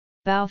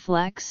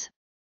Bowflex,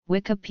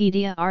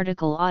 Wikipedia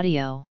article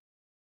audio.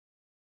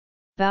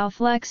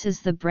 Bowflex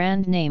is the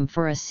brand name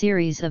for a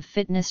series of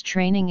fitness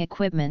training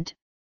equipment,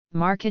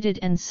 marketed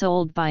and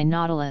sold by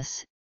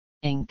Nautilus,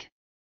 Inc.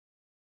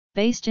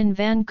 Based in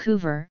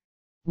Vancouver,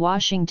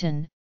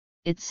 Washington,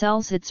 it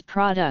sells its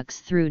products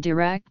through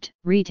direct,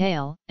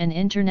 retail, and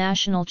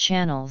international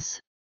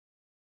channels.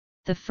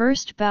 The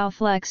first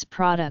Bowflex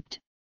product,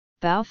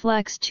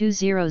 Bowflex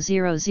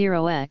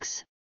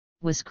 2000X,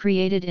 was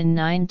created in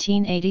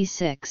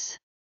 1986.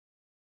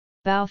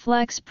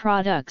 Bowflex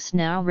products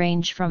now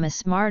range from a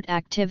smart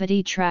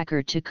activity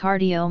tracker to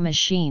cardio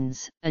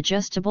machines,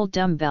 adjustable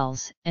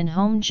dumbbells, and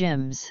home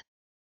gyms.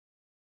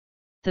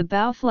 The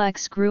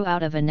Bowflex grew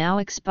out of a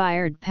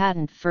now-expired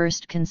patent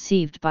first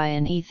conceived by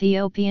an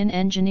Ethiopian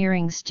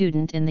engineering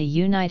student in the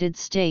United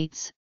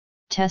States,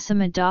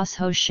 Tessema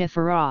Dasho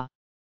Shifara.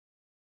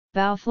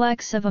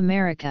 Bowflex of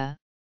America,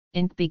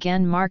 Inc.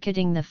 began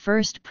marketing the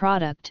first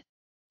product,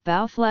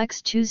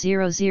 Bowflex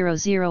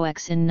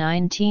 2000X in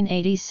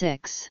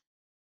 1986.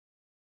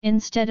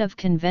 Instead of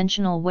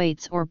conventional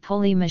weights or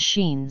pulley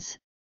machines,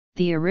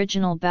 the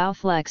original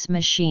Bowflex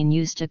machine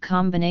used a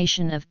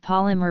combination of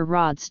polymer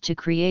rods to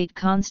create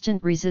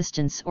constant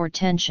resistance or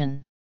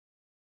tension.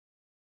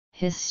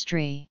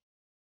 History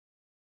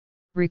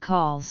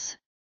recalls.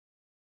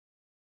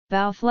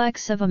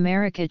 Bowflex of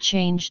America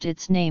changed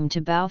its name to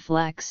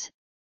Bowflex,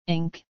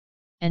 Inc.,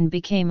 and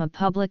became a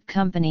public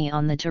company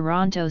on the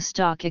Toronto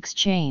Stock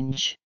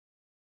Exchange.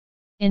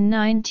 In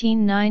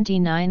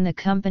 1999 the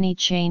company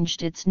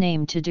changed its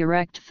name to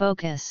Direct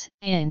Focus,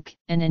 Inc.,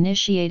 and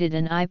initiated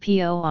an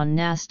IPO on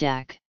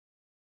Nasdaq.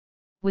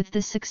 With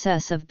the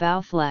success of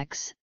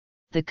Bowflex,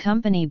 the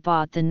company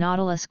bought the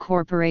Nautilus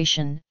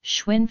Corporation,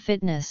 Schwinn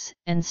Fitness,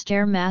 and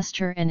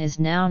Stairmaster and is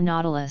now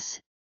Nautilus,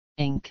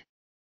 Inc.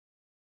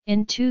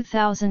 In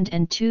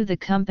 2002 the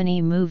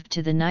company moved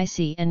to the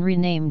NYSE and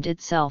renamed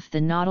itself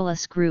the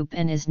Nautilus Group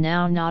and is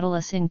now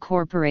Nautilus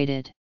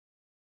Incorporated.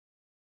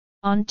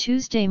 On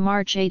Tuesday,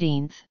 March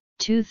 18,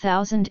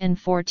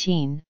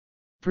 2014,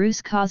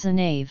 Bruce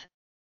Kazanave,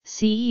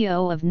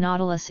 CEO of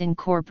Nautilus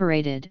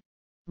Incorporated,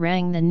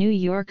 rang the New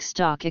York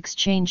Stock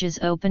Exchange's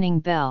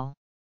opening bell.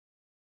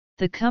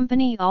 The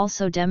company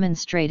also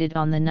demonstrated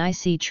on the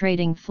NYSE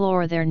trading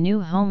floor their new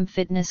home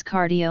fitness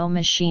cardio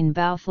machine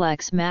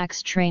Bowflex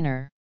Max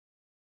Trainer.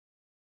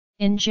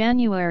 In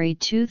January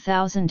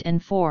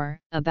 2004,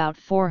 about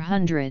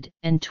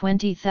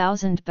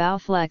 420,000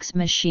 Bowflex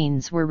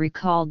machines were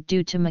recalled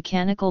due to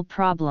mechanical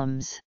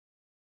problems.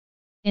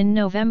 In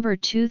November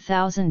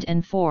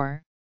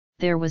 2004,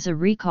 there was a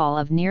recall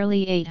of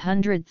nearly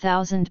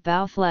 800,000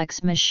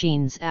 Bowflex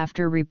machines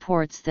after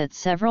reports that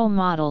several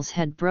models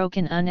had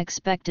broken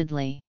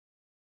unexpectedly.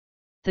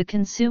 The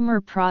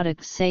Consumer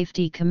Product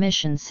Safety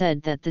Commission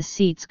said that the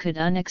seats could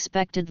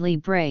unexpectedly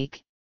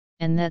break,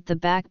 and that the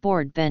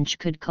backboard bench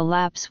could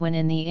collapse when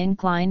in the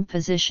incline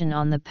position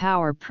on the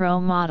Power Pro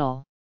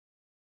model.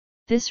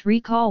 This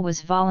recall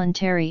was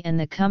voluntary and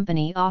the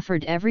company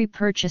offered every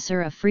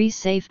purchaser a free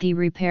safety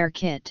repair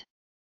kit.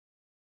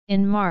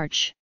 In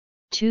March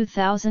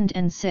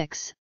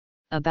 2006,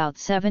 about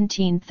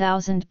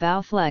 17,000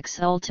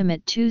 Bowflex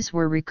Ultimate 2s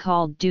were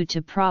recalled due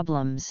to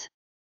problems.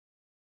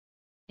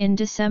 In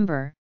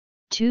December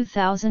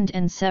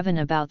 2007,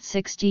 about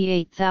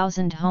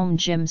 68,000 home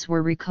gyms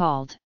were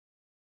recalled.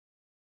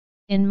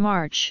 In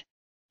March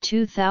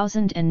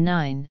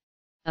 2009,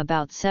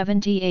 about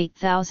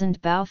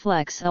 78,000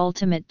 Bowflex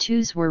Ultimate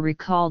 2s were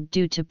recalled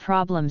due to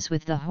problems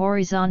with the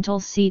horizontal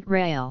seat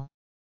rail.